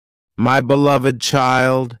My beloved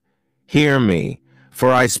child, hear me,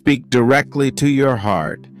 for I speak directly to your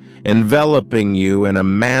heart, enveloping you in a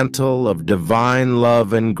mantle of divine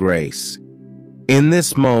love and grace. In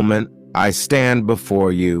this moment, I stand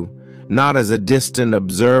before you, not as a distant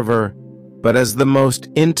observer, but as the most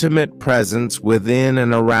intimate presence within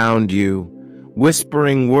and around you,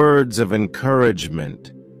 whispering words of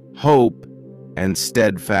encouragement, hope, and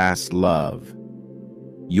steadfast love.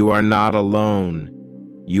 You are not alone.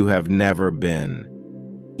 You have never been.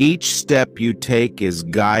 Each step you take is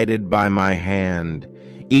guided by my hand,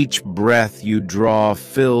 each breath you draw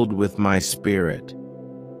filled with my spirit.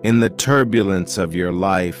 In the turbulence of your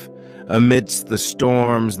life, amidst the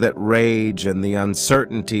storms that rage and the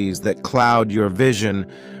uncertainties that cloud your vision,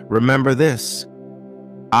 remember this: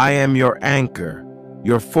 I am your anchor,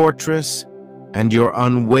 your fortress, and your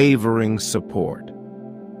unwavering support.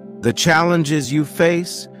 The challenges you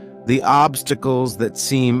face, the obstacles that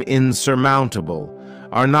seem insurmountable,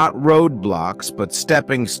 are not roadblocks but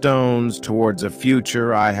stepping stones towards a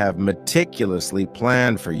future I have meticulously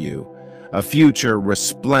planned for you, a future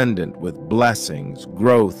resplendent with blessings,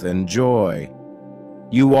 growth, and joy.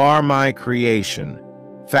 You are my creation,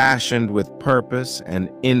 fashioned with purpose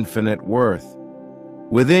and infinite worth.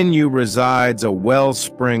 Within you resides a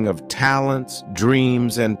wellspring of talents,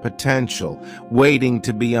 dreams, and potential, waiting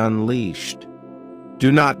to be unleashed.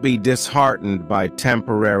 Do not be disheartened by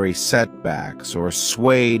temporary setbacks or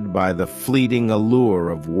swayed by the fleeting allure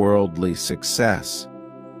of worldly success.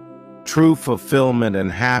 True fulfillment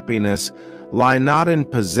and happiness lie not in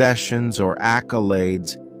possessions or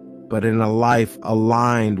accolades, but in a life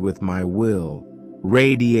aligned with my will,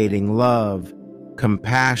 radiating love,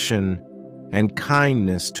 compassion, and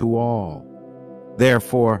kindness to all.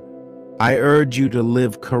 Therefore, I urge you to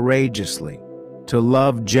live courageously, to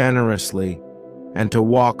love generously, and to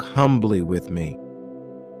walk humbly with me.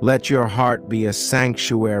 Let your heart be a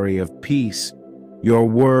sanctuary of peace, your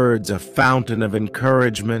words a fountain of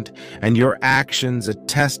encouragement, and your actions a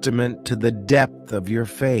testament to the depth of your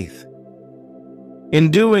faith.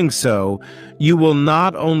 In doing so, you will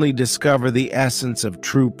not only discover the essence of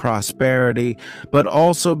true prosperity, but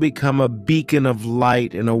also become a beacon of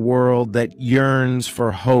light in a world that yearns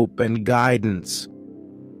for hope and guidance.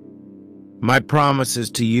 My promises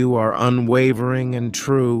to you are unwavering and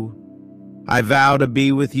true. I vow to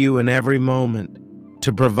be with you in every moment,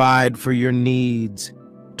 to provide for your needs,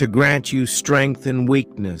 to grant you strength in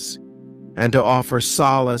weakness, and to offer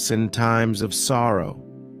solace in times of sorrow.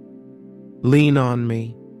 Lean on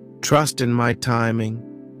me, trust in my timing,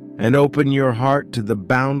 and open your heart to the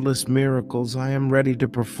boundless miracles I am ready to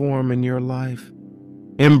perform in your life.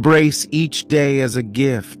 Embrace each day as a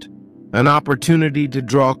gift, an opportunity to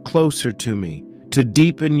draw closer to me, to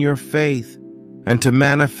deepen your faith, and to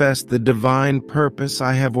manifest the divine purpose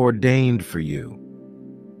I have ordained for you.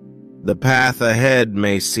 The path ahead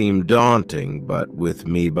may seem daunting, but with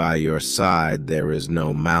me by your side, there is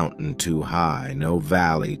no mountain too high, no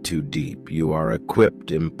valley too deep. You are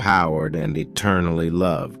equipped, empowered, and eternally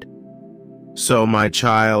loved. So, my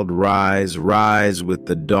child, rise with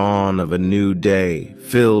the dawn of a new day,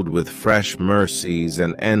 filled with fresh mercies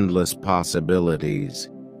and endless possibilities.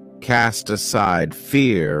 Cast aside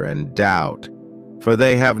fear and doubt, for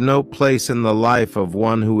they have no place in the life of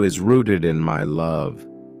one who is rooted in my love.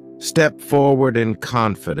 Step forward in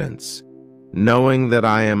confidence, knowing that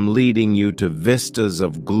I am leading you to vistas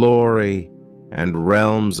of glory and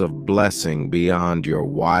realms of blessing beyond your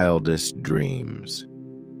wildest dreams.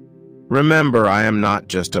 Remember, I am not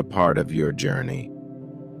just a part of your journey.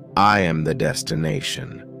 I am the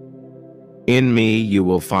destination. In me, you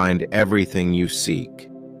will find everything you seek: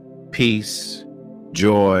 peace,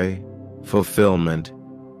 joy, fulfillment,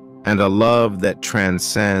 and a love that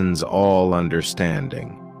transcends all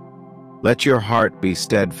understanding. Let your heart be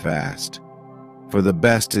steadfast, for the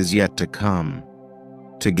best is yet to come.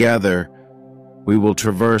 Together, we will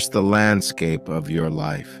traverse the landscape of your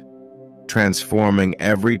life, transforming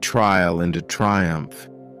every trial into triumph,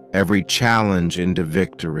 every challenge into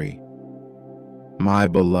victory. My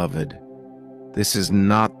beloved, this is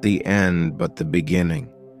not the end but the beginning.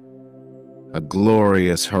 A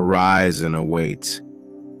glorious horizon awaits,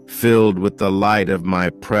 filled with the light of my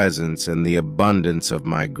presence and the abundance of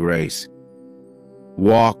my grace.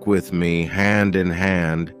 Walk with me hand in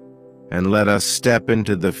hand, and let us step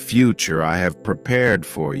into the future I have prepared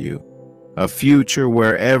for you, a future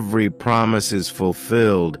where every promise is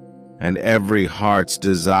fulfilled and every heart's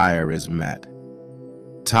desire is met.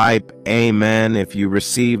 Type Amen if you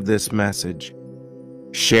receive this message.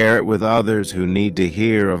 Share it with others who need to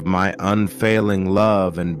hear of my unfailing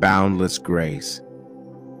love and boundless grace.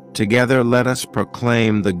 Together let us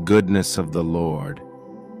proclaim the goodness of the Lord,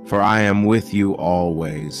 for I am with you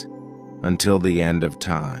always, until the end of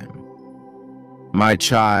time. My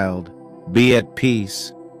child, be at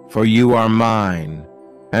peace, for you are mine,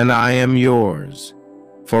 and I am yours,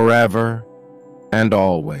 forever and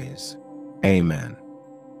always. Amen.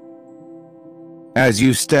 As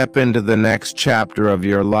you step into the next chapter of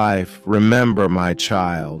your life, remember, my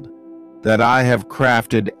child, that I have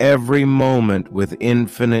crafted every moment with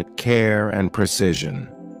infinite care and precision.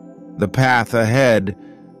 The path ahead,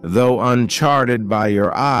 though uncharted by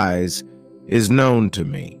your eyes, is known to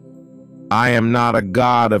me. I am not a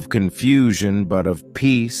God of confusion, but of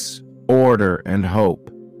peace, order, and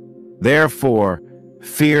hope. Therefore,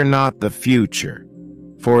 fear not the future,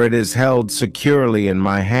 for it is held securely in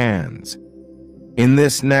my hands. In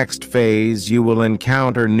this next phase, you will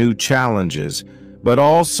encounter new challenges, but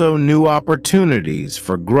also new opportunities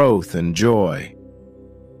for growth and joy.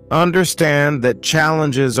 Understand that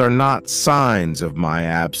challenges are not signs of my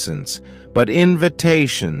absence, but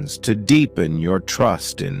invitations to deepen your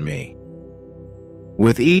trust in me.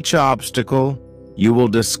 With each obstacle, you will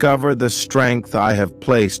discover the strength I have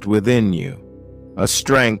placed within you, a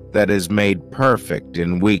strength that is made perfect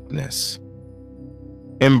in weakness.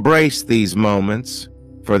 Embrace these moments,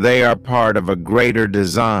 for they are part of a greater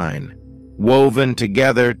design, woven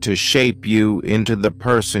together to shape you into the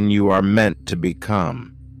person you are meant to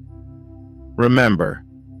become. Remember,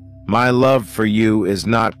 my love for you is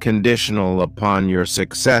not conditional upon your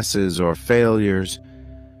successes or failures.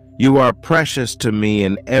 You are precious to me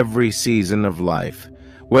in every season of life,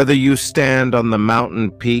 whether you stand on the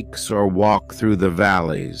mountain peaks or walk through the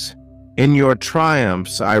valleys. In your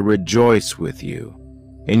triumphs, I rejoice with you.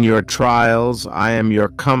 In your trials, I am your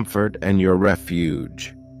comfort and your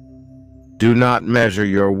refuge. Do not measure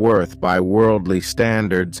your worth by worldly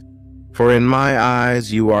standards, for in my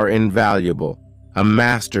eyes you are invaluable, a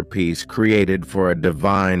masterpiece created for a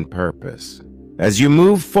divine purpose. As you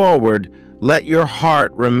move forward, let your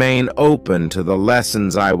heart remain open to the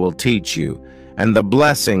lessons I will teach you and the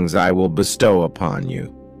blessings I will bestow upon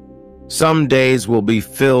you. Some days will be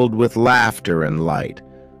filled with laughter and light,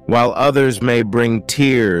 while others may bring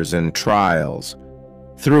tears and trials.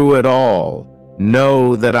 Through it all,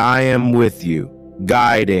 know that I am with you,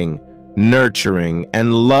 guiding, nurturing,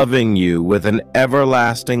 and loving you with an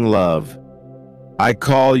everlasting love. I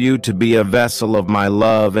call you to be a vessel of my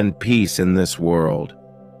love and peace in this world.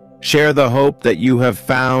 Share the hope that you have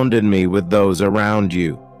found in me with those around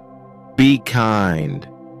you. Be kind,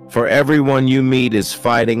 for everyone you meet is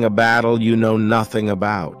fighting a battle you know nothing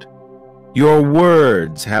about. Your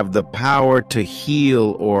words have the power to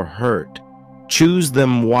heal or hurt. Choose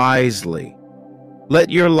them wisely. Let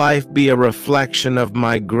your life be a reflection of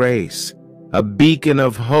my grace, a beacon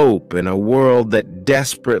of hope in a world that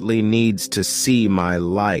desperately needs to see my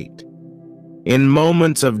light. In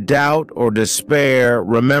moments of doubt or despair,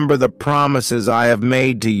 remember the promises I have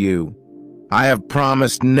made to you. I have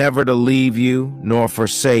promised never to leave you nor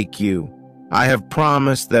forsake you. I have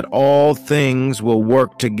promised that all things will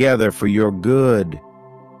work together for your good.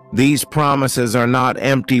 These promises are not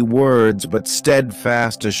empty words, but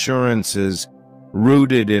steadfast assurances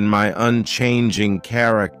rooted in my unchanging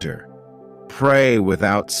character. Pray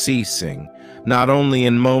without ceasing, not only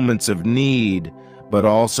in moments of need, but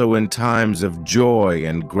also in times of joy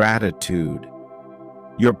and gratitude.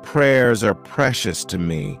 Your prayers are precious to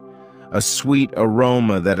me, a sweet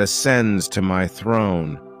aroma that ascends to my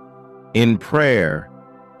throne. In prayer,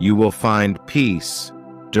 you will find peace,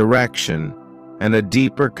 direction, and a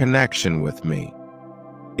deeper connection with me.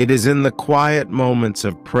 It is in the quiet moments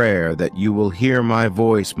of prayer that you will hear my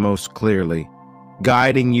voice most clearly,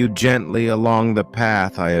 guiding you gently along the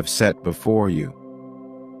path I have set before you.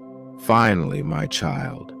 Finally, my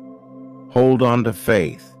child, hold on to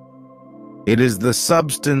faith. It is the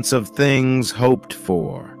substance of things hoped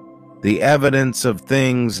for, the evidence of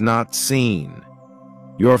things not seen.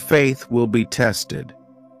 Your faith will be tested,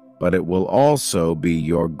 but it will also be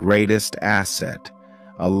your greatest asset,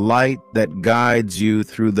 a light that guides you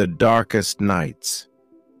through the darkest nights.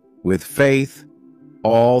 With faith,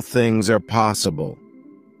 all things are possible.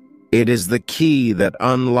 It is the key that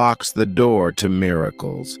unlocks the door to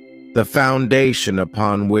miracles, the foundation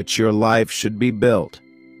upon which your life should be built.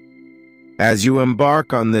 As you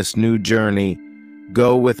embark on this new journey,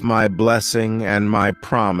 go with my blessing and my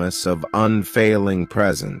promise of unfailing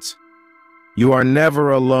presence. You are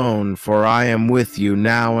never alone, for I am with you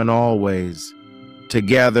now and always.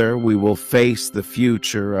 Together we will face the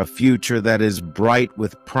future, a future that is bright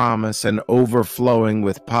with promise and overflowing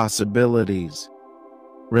with possibilities.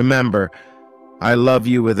 Remember, I love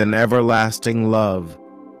you with an everlasting love,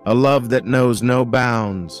 a love that knows no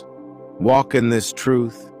bounds. Walk in this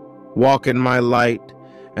truth, walk in my light,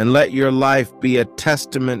 and let your life be a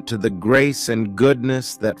testament to the grace and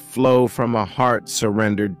goodness that flow from a heart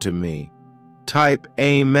surrendered to me. Type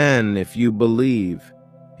Amen if you believe,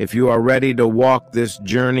 if you are ready to walk this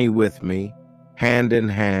journey with me, hand in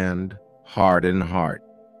hand, heart in heart.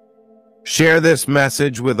 Share this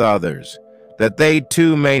message with others, that they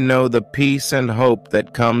too may know the peace and hope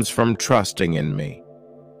that comes from trusting in me.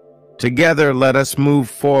 Together, let us move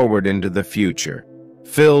forward into the future,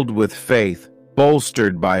 filled with faith,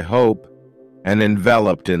 bolstered by hope, and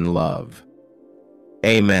enveloped in love.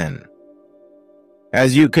 Amen.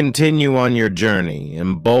 As you continue on your journey,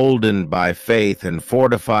 emboldened by faith and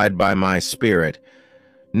fortified by my Spirit,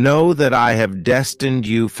 know that I have destined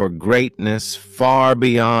you for greatness far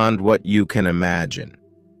beyond what you can imagine.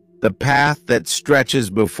 The path that stretches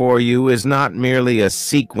before you is not merely a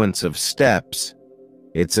sequence of steps.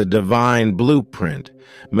 It's a divine blueprint,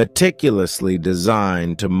 meticulously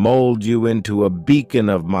designed to mold you into a beacon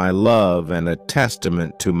of my love and a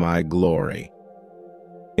testament to my glory.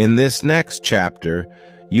 In this next chapter,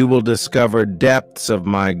 you will discover depths of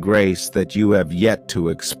my grace that you have yet to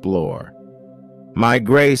explore. My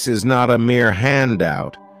grace is not a mere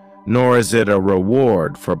handout, nor is it a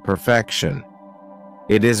reward for perfection.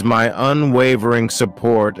 It is my unwavering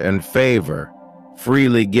support and favor,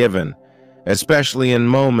 freely given, especially in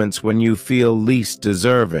moments when you feel least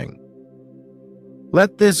deserving.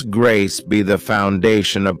 Let this grace be the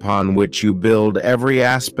foundation upon which you build every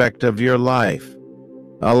aspect of your life,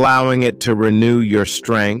 allowing it to renew your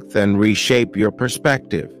strength and reshape your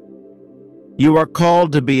perspective. You are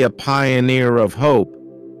called to be a pioneer of hope,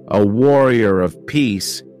 a warrior of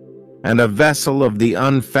peace, and a vessel of the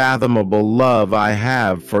unfathomable love I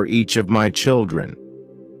have for each of my children.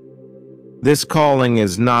 This calling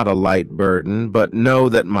is not a light burden, but know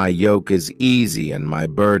that my yoke is easy and my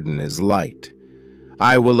burden is light.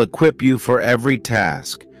 I will equip you for every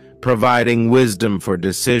task, providing wisdom for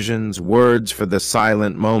decisions, words for the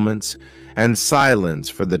silent moments, and silence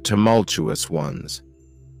for the tumultuous ones.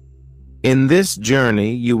 In this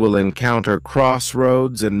journey, you will encounter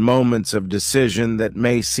crossroads and moments of decision that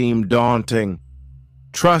may seem daunting.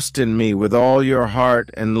 Trust in me with all your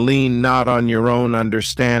heart and lean not on your own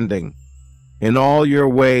understanding. In all your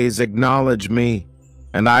ways acknowledge me,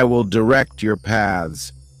 and I will direct your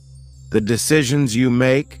paths. The decisions you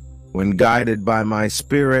make, when guided by my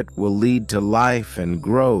Spirit, will lead to life and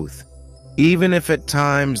growth, even if at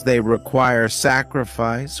times they require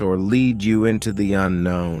sacrifice or lead you into the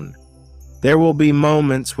unknown. There will be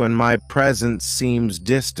moments when my presence seems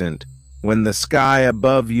distant, when the sky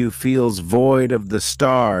above you feels void of the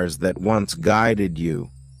stars that once guided you.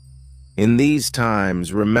 In these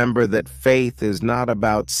times, remember that faith is not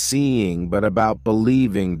about seeing, but about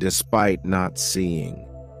believing despite not seeing.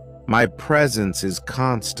 My presence is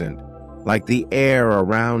constant, like the air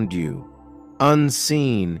around you,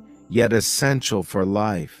 unseen yet essential for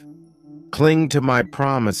life. Cling to my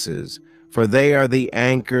promises, for they are the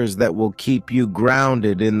anchors that will keep you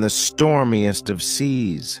grounded in the stormiest of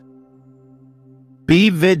seas. Be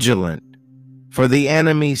vigilant, for the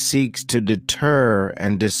enemy seeks to deter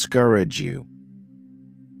and discourage you.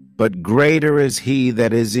 But greater is he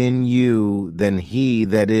that is in you than he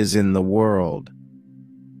that is in the world.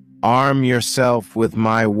 Arm yourself with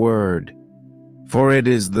my word, for it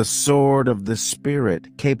is the sword of the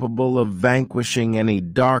Spirit, capable of vanquishing any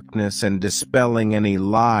darkness and dispelling any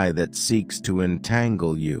lie that seeks to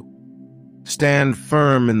entangle you. Stand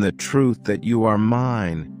firm in the truth that you are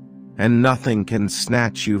mine, and nothing can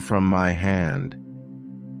snatch you from my hand.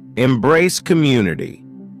 Embrace community,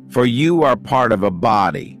 for you are part of a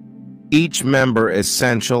body, each member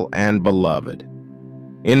essential and beloved.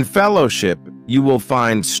 In fellowship, you will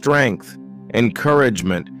find strength,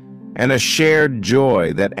 encouragement, and a shared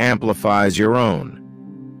joy that amplifies your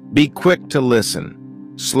own. Be quick to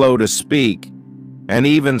listen, slow to speak, and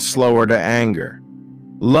even slower to anger.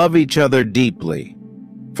 Love each other deeply,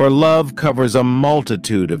 for love covers a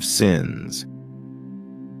multitude of sins.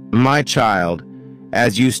 My child,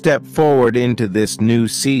 as you step forward into this new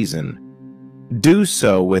season, do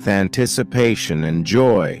so with anticipation and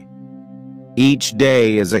joy. Each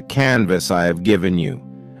day is a canvas I have given you,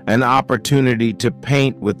 an opportunity to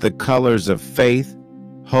paint with the colors of faith,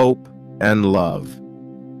 hope, and love.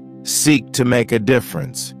 Seek to make a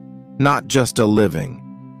difference, not just a living.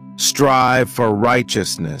 Strive for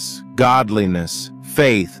righteousness, godliness,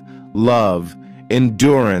 faith, love,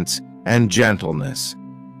 endurance, and gentleness.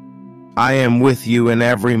 I am with you in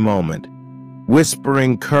every moment,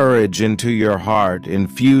 whispering courage into your heart,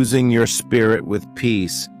 infusing your spirit with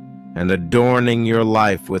peace, and adorning your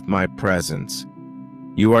life with my presence.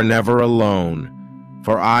 You are never alone,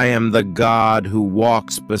 for I am the God who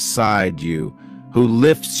walks beside you, who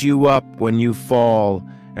lifts you up when you fall,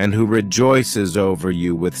 and who rejoices over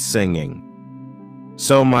you with singing.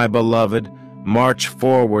 So, my beloved, march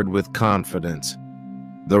forward with confidence.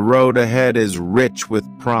 The road ahead is rich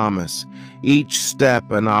with promise, each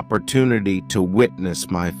step an opportunity to witness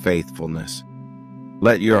my faithfulness.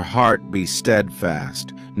 Let your heart be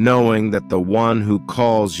steadfast, knowing that the one who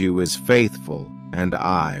calls you is faithful, and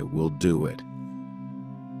I will do it.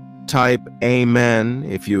 Type Amen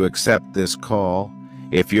if you accept this call,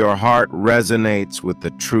 if your heart resonates with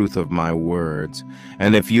the truth of my words,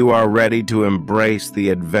 and if you are ready to embrace the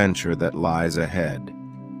adventure that lies ahead.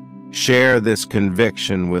 Share this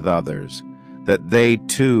conviction with others, that they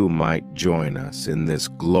too might join us in this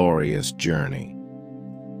glorious journey.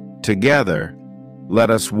 Together, let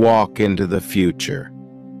us walk into the future,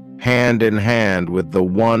 hand in hand with the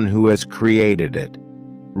one who has created it,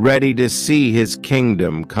 ready to see his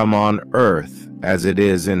kingdom come on earth as it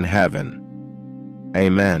is in heaven.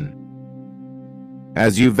 Amen.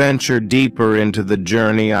 As you venture deeper into the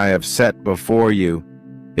journey I have set before you,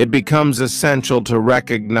 it becomes essential to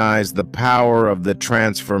recognize the power of the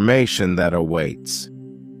transformation that awaits.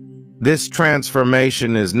 This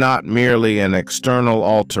transformation is not merely an external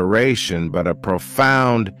alteration, but a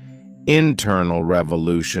profound internal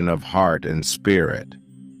revolution of heart and spirit.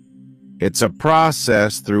 It's a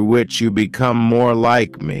process through which you become more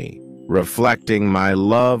like me, reflecting my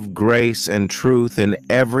love, grace, and truth in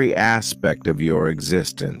every aspect of your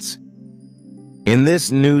existence. In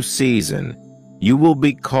this new season, you will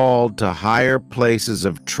be called to higher places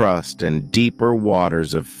of trust and deeper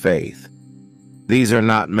waters of faith. These are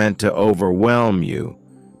not meant to overwhelm you,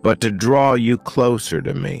 but to draw you closer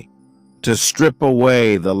to me, to strip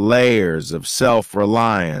away the layers of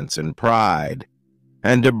self-reliance and pride,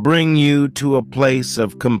 and to bring you to a place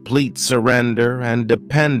of complete surrender and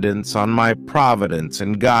dependence on my providence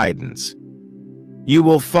and guidance. You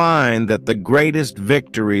will find that the greatest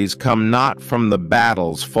victories come not from the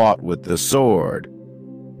battles fought with the sword,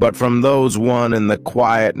 but from those won in the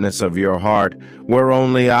quietness of your heart where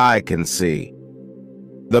only I can see.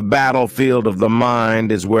 The battlefield of the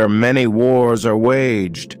mind is where many wars are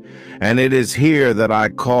waged, and it is here that I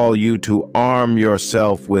call you to arm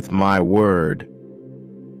yourself with my word.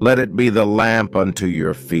 Let it be the lamp unto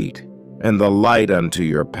your feet and the light unto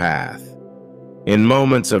your path. In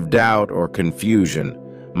moments of doubt or confusion,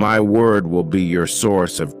 my word will be your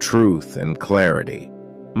source of truth and clarity.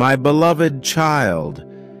 My beloved child,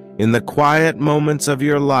 in the quiet moments of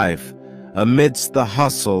your life, amidst the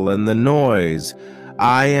hustle and the noise,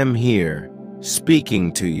 I am here,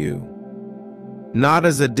 speaking to you. Not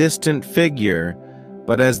as a distant figure,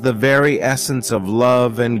 but as the very essence of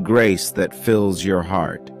love and grace that fills your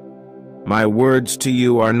heart. My words to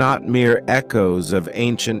you are not mere echoes of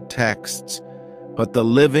ancient texts, but the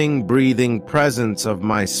living, breathing presence of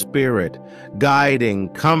my Spirit, guiding,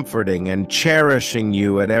 comforting, and cherishing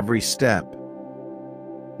you at every step.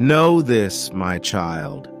 Know this, my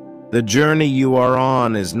child. The journey you are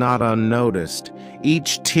on is not unnoticed.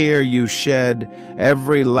 Each tear you shed,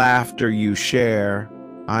 every laughter you share,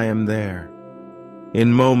 I am there.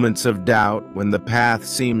 In moments of doubt, when the path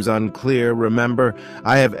seems unclear, remember,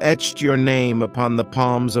 I have etched your name upon the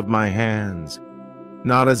palms of my hands,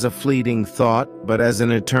 not as a fleeting thought, but as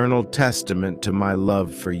an eternal testament to my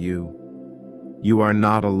love for you. You are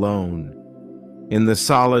not alone. In the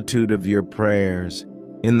solitude of your prayers,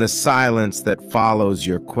 in the silence that follows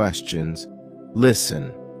your questions,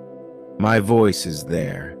 listen. My voice is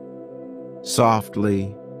there,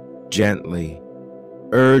 softly, gently,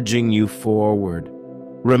 urging you forward,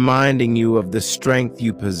 reminding you of the strength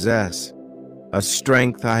you possess, a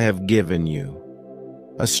strength I have given you,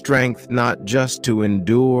 a strength not just to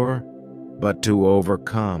endure, but to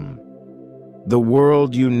overcome. The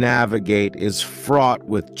world you navigate is fraught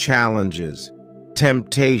with challenges,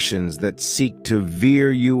 temptations that seek to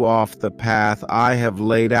veer you off the path I have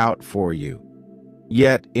laid out for you.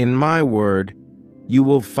 Yet, in my word, you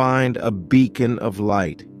will find a beacon of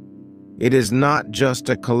light. It is not just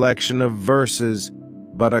a collection of verses,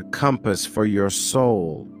 but a compass for your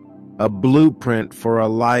soul, a blueprint for a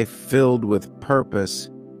life filled with purpose,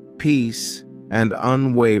 peace, and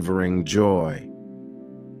unwavering joy.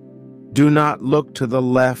 Do not look to the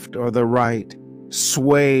left or the right,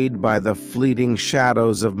 swayed by the fleeting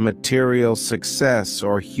shadows of material success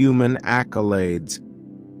or human accolades.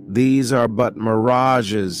 These are but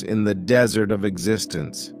mirages in the desert of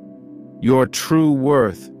existence. Your true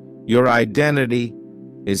worth, your identity,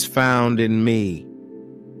 is found in me.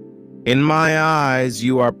 In my eyes,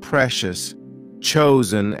 you are precious,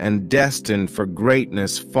 chosen, and destined for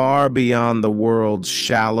greatness far beyond the world's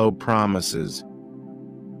shallow promises.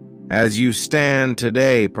 As you stand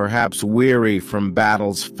today, perhaps weary from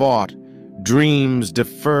battles fought, dreams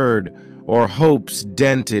deferred, or hopes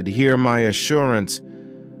dented, hear my assurance.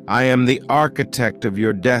 I am the architect of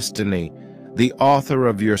your destiny, the author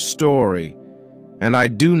of your story, and I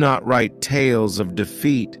do not write tales of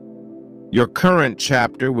defeat. Your current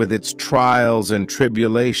chapter, with its trials and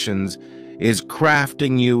tribulations, is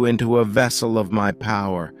crafting you into a vessel of my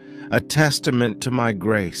power, a testament to my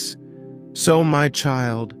grace. So, my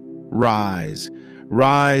child, rise.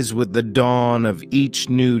 Rise with the dawn of each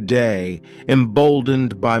new day,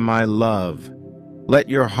 emboldened by my love. Let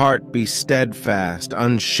your heart be steadfast,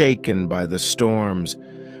 unshaken by the storms.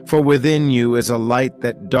 For within you is a light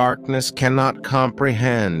that darkness cannot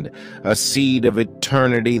comprehend, a seed of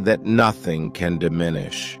eternity that nothing can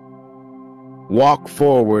diminish. Walk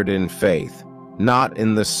forward in faith, not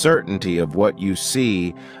in the certainty of what you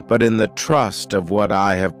see, but in the trust of what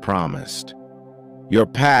I have promised. Your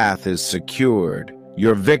path is secured,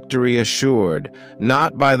 your victory assured,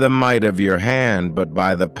 not by the might of your hand, but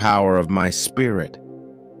by the power of my Spirit.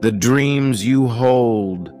 The dreams you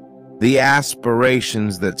hold, the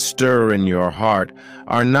aspirations that stir in your heart,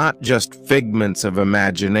 are not just figments of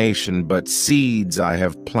imagination, but seeds I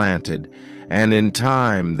have planted, and in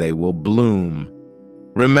time they will bloom.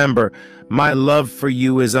 Remember, my love for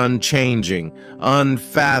you is unchanging,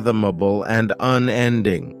 unfathomable, and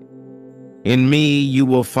unending. In me you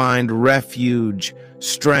will find refuge,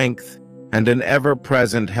 strength, and an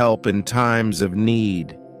ever-present help in times of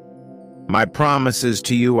need. My promises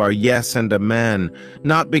to you are yes and amen,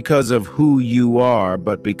 not because of who you are,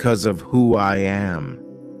 but because of who I am.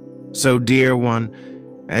 So, dear one,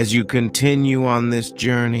 as you continue on this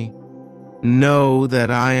journey, know that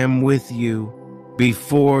I am with you,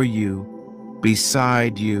 before you,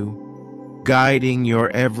 beside you, guiding your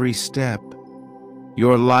every step.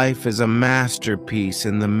 Your life is a masterpiece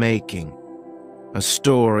in the making, a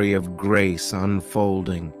story of grace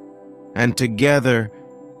unfolding, and together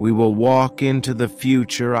we will walk into the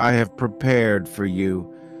future I have prepared for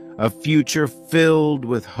you, a future filled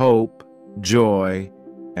with hope, joy,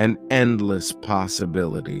 and endless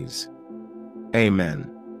possibilities. Amen.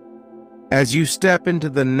 As you step into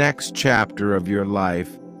the next chapter of your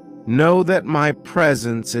life, know that my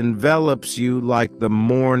presence envelops you like the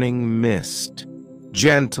morning mist,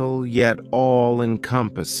 gentle yet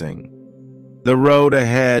all-encompassing. The road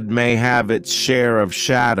ahead may have its share of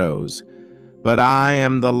shadows, but I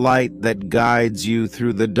am the light that guides you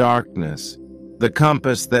through the darkness, the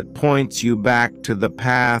compass that points you back to the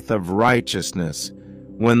path of righteousness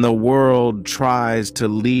when the world tries to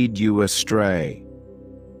lead you astray.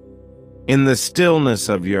 In the stillness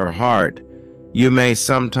of your heart, you may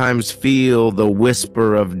sometimes feel the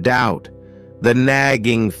whisper of doubt, the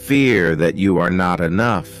nagging fear that you are not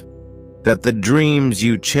enough, that the dreams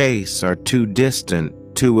you chase are too distant,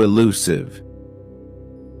 too elusive.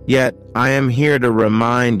 Yet I am here to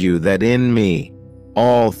remind you that in me,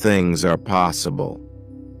 all things are possible.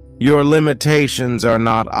 Your limitations are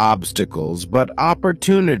not obstacles, but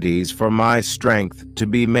opportunities for my strength to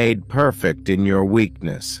be made perfect in your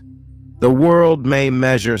weakness. The world may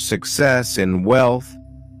measure success in wealth,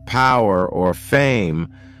 power, or fame,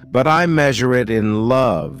 but I measure it in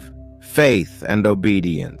love, faith, and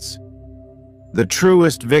obedience. The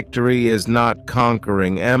truest victory is not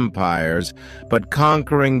conquering empires, but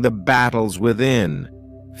conquering the battles within,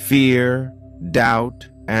 fear, doubt,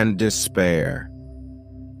 and despair.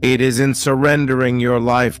 It is in surrendering your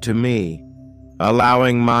life to me,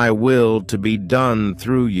 allowing my will to be done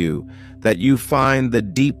through you, that you find the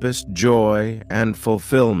deepest joy and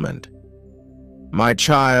fulfillment. My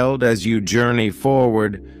child, as you journey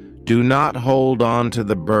forward, do not hold on to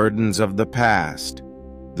the burdens of the past,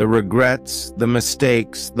 the regrets, the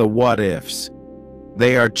mistakes, the what-ifs.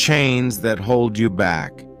 They are chains that hold you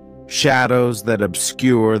back, shadows that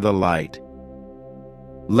obscure the light.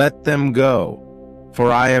 Let them go,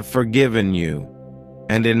 for I have forgiven you,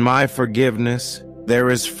 and in my forgiveness there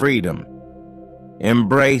is freedom.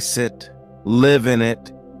 Embrace it, live in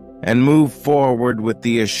it, and move forward with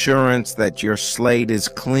the assurance that your slate is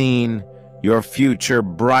clean, your future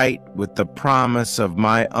bright with the promise of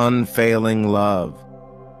my unfailing love.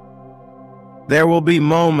 There will be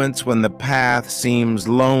moments when the path seems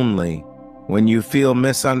lonely, when you feel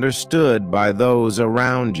misunderstood by those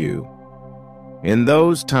around you. In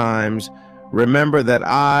those times, remember that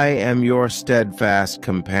I am your steadfast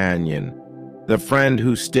companion, the friend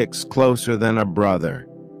who sticks closer than a brother.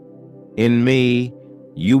 In me,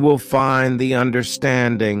 you will find the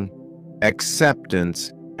understanding,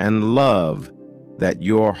 acceptance, and love that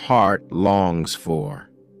your heart longs for.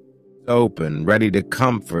 Open, ready to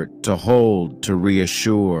comfort, to hold, to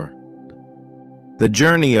reassure. The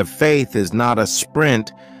journey of faith is not a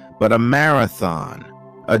sprint, but a marathon,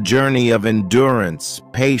 a journey of endurance,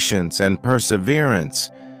 patience, and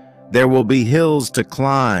perseverance. There will be hills to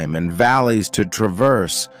climb and valleys to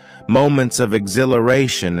traverse, moments of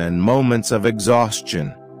exhilaration and moments of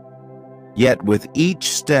exhaustion. Yet with each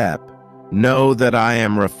step, know that I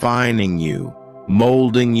am refining you,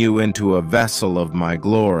 molding you into a vessel of my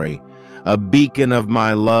glory, a beacon of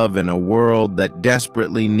my love in a world that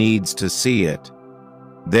desperately needs to see it.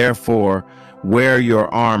 Therefore, wear your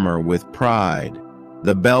armor with pride,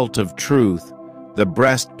 the belt of truth, the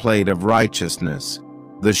breastplate of righteousness,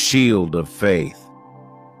 the shield of faith.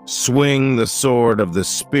 Swing the sword of the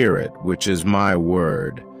Spirit, which is my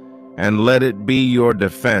word, and let it be your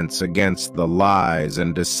defense against the lies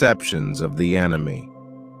and deceptions of the enemy.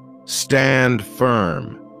 Stand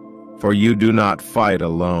firm, for you do not fight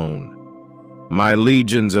alone. My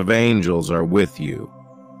legions of angels are with you,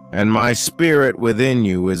 and my spirit within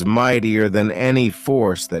you is mightier than any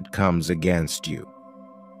force that comes against you.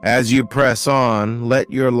 As you press on,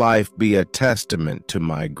 let your life be a testament to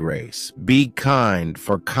my grace. Be kind,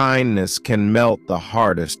 for kindness can melt the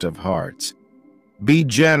hardest of hearts. Be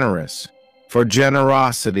generous, for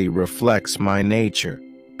generosity reflects my nature.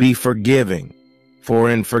 Be forgiving, for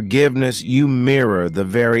in forgiveness you mirror the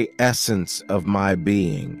very essence of my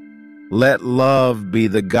being. Let love be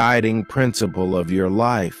the guiding principle of your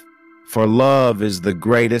life, for love is the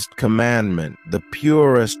greatest commandment, the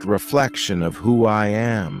purest reflection of who I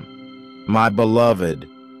am. My beloved,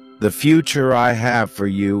 the future I have for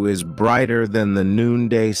you is brighter than the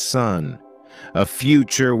noonday sun, a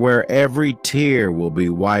future where every tear will be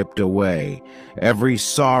wiped away, every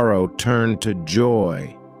sorrow turned to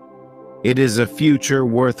joy. It is a future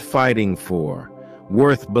worth fighting for,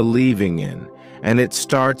 worth believing in, and it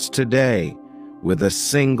starts today with a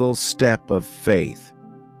single step of faith.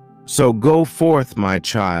 So go forth, my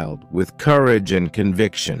child, with courage and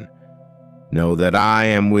conviction. Know that I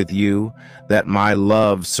am with you, that my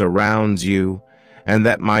love surrounds you, and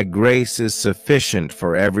that my grace is sufficient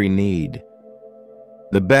for every need.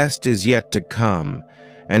 The best is yet to come,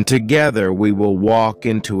 and together we will walk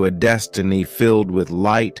into a destiny filled with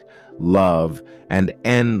light, love, and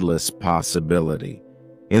endless possibility.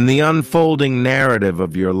 In the unfolding narrative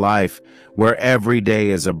of your life, where every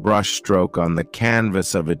day is a brushstroke on the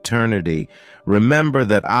canvas of eternity, remember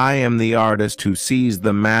that I am the artist who sees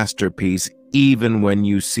the masterpiece even when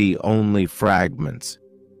you see only fragments.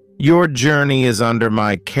 Your journey is under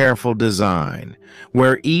my careful design,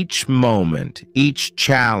 where each moment, each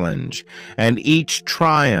challenge, and each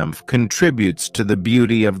triumph contributes to the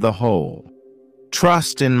beauty of the whole.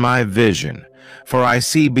 Trust in my vision, for I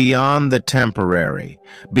see beyond the temporary,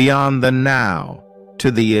 beyond the now,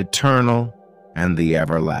 to the eternal and the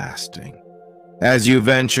everlasting. As you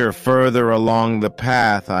venture further along the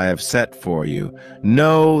path I have set for you,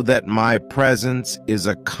 know that my presence is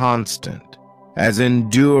a constant, as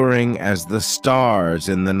enduring as the stars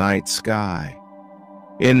in the night sky.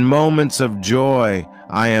 In moments of joy,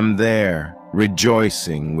 I am there,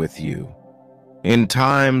 rejoicing with you. In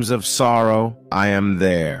times of sorrow, I am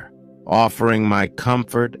there, offering my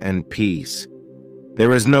comfort and peace.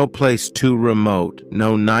 There is no place too remote,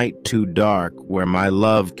 no night too dark, where my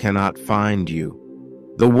love cannot find you.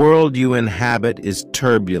 The world you inhabit is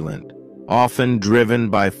turbulent, often driven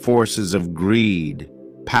by forces of greed,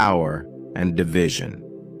 power, and division.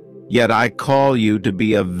 Yet I call you to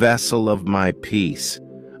be a vessel of my peace,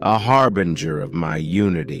 a harbinger of my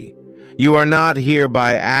unity. You are not here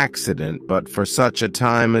by accident, but for such a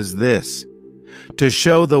time as this, to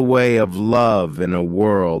show the way of love in a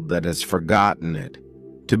world that has forgotten it,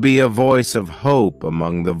 to be a voice of hope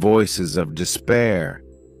among the voices of despair.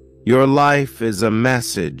 Your life is a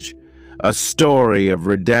message, a story of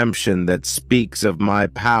redemption that speaks of my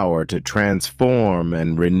power to transform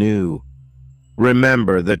and renew.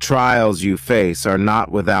 Remember, the trials you face are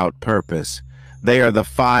not without purpose. They are the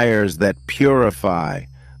fires that purify,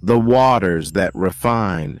 the waters that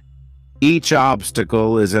refine. Each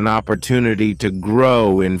obstacle is an opportunity to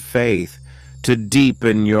grow in faith, to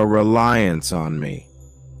deepen your reliance on me.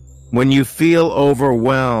 When you feel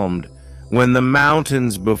overwhelmed, when the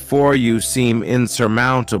mountains before you seem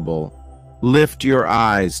insurmountable, lift your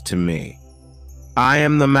eyes to me. I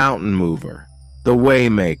am the mountain mover, the way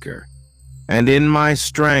maker, and in my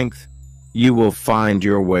strength you will find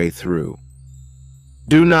your way through.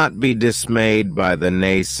 Do not be dismayed by the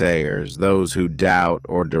naysayers, those who doubt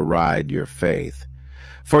or deride your faith.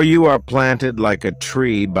 For you are planted like a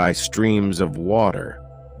tree by streams of water,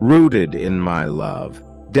 rooted in my love,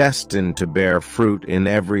 destined to bear fruit in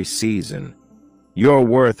every season. Your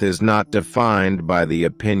worth is not defined by the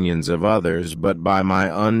opinions of others, but by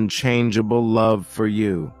my unchangeable love for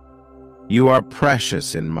you. You are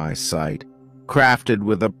precious in my sight, crafted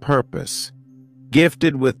with a purpose,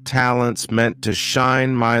 gifted with talents meant to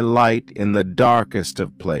shine my light in the darkest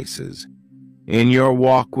of places. In your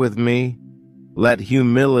walk with me, let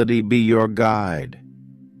humility be your guide.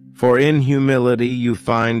 For in humility you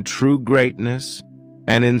find true greatness,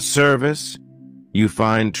 and in service you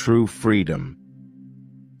find true freedom.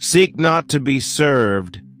 Seek not to be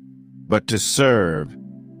served, but to serve,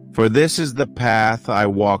 for this is the path I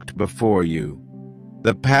walked before you,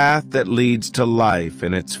 the path that leads to life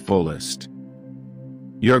in its fullest.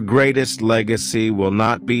 Your greatest legacy will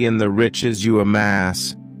not be in the riches you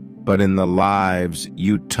amass, but in the lives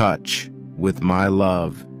you touch with my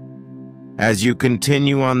love. As you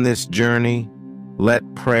continue on this journey,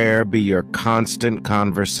 let prayer be your constant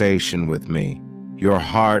conversation with me, your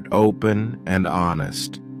heart open and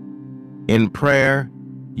honest. In prayer,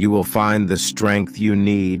 you will find the strength you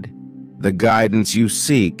need, the guidance you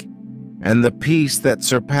seek, and the peace that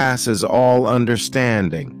surpasses all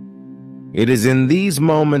understanding. It is in these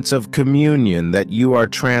moments of communion that you are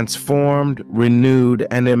transformed, renewed,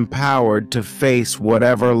 and empowered to face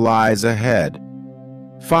whatever lies ahead.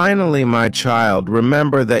 Finally, my child,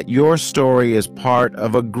 remember that your story is part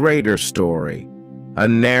of a greater story, a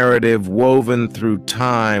narrative woven through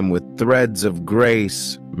time with threads of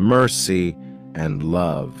grace, mercy, and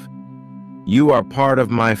love. You are part of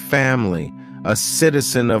my family, a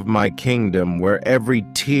citizen of my kingdom where every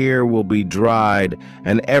tear will be dried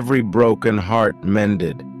and every broken heart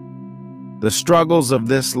mended. The struggles of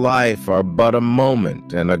this life are but a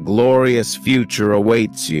moment, and a glorious future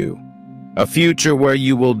awaits you. A future where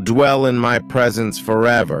you will dwell in my presence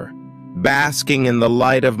forever, basking in the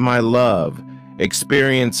light of my love,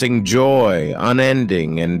 experiencing joy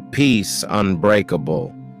unending and peace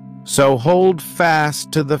unbreakable. So hold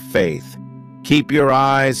fast to the faith, keep your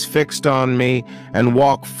eyes fixed on me, and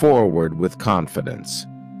walk forward with confidence.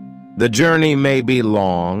 The journey may be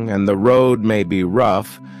long and the road may be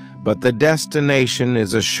rough, but the destination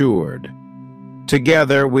is assured.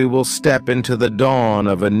 Together we will step into the dawn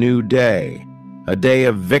of a new day, a day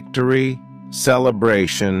of victory,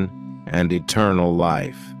 celebration, and eternal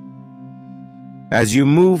life. As you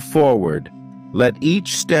move forward, let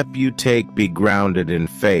each step you take be grounded in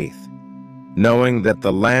faith, knowing that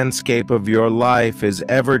the landscape of your life is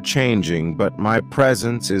ever-changing, but my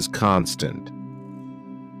presence is constant.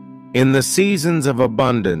 In the seasons of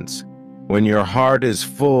abundance, when your heart is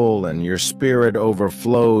full and your spirit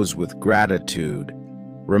overflows with gratitude,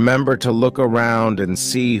 remember to look around and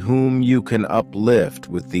see whom you can uplift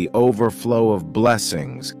with the overflow of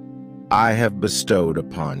blessings I have bestowed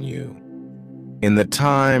upon you. In the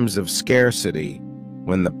times of scarcity,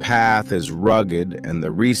 when the path is rugged and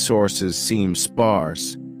the resources seem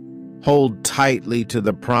sparse, hold tightly to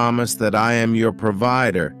the promise that I am your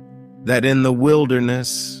provider, that in the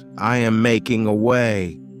wilderness I am making a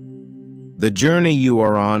way. The journey you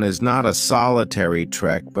are on is not a solitary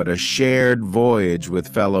trek, but a shared voyage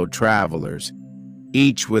with fellow travelers,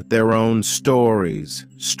 each with their own stories,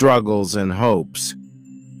 struggles, and hopes.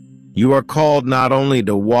 You are called not only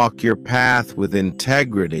to walk your path with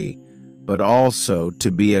integrity, but also to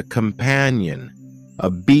be a companion, a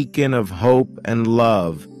beacon of hope and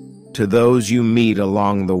love to those you meet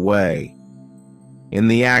along the way. In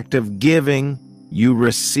the act of giving, you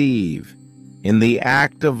receive. In the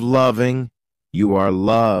act of loving, you are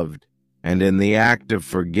loved. And in the act of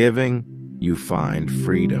forgiving, you find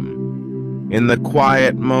freedom. In the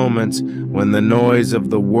quiet moments when the noise of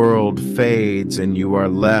the world fades and you are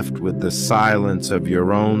left with the silence of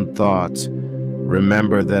your own thoughts,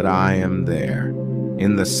 remember that I am there.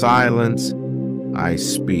 In the silence, I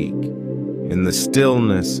speak. In the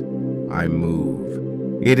stillness, I move.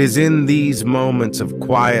 It is in these moments of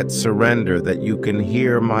quiet surrender that you can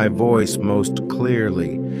hear my voice most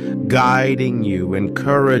clearly, guiding you,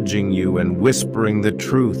 encouraging you, and whispering the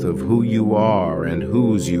truth of who you are and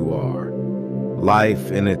whose you are.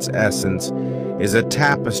 Life, in its essence, is a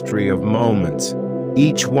tapestry of moments,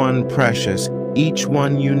 each one precious, each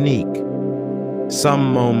one unique.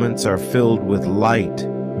 Some moments are filled with light,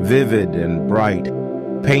 vivid and bright,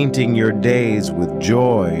 painting your days with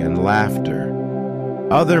joy and laughter.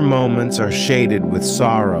 Other moments are shaded with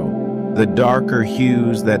sorrow, the darker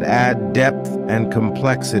hues that add depth and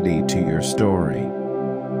complexity to your story.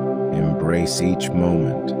 Embrace each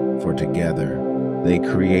moment, for together they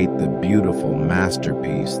create the beautiful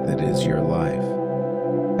masterpiece that is your life.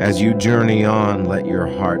 As you journey on, let your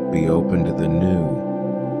heart be open to the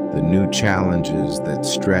new challenges that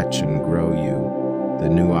stretch and grow you, the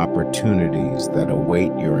new opportunities that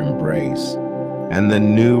await your embrace, and the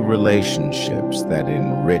new relationships that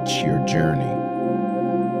enrich your journey.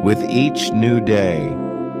 With each new day,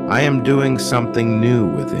 I am doing something new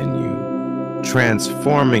within you,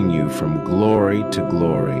 transforming you from glory to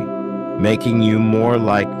glory, making you more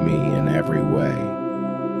like me in every way.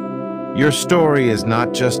 Your story is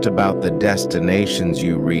not just about the destinations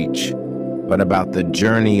you reach, but about the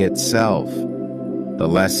journey itself, the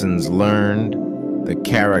lessons learned, the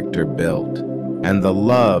character built, and the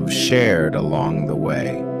love shared along the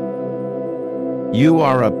way. You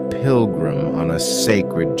are a pilgrim on a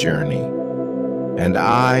sacred journey, and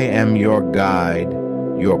I am your guide,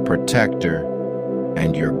 your protector,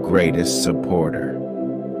 and your greatest supporter.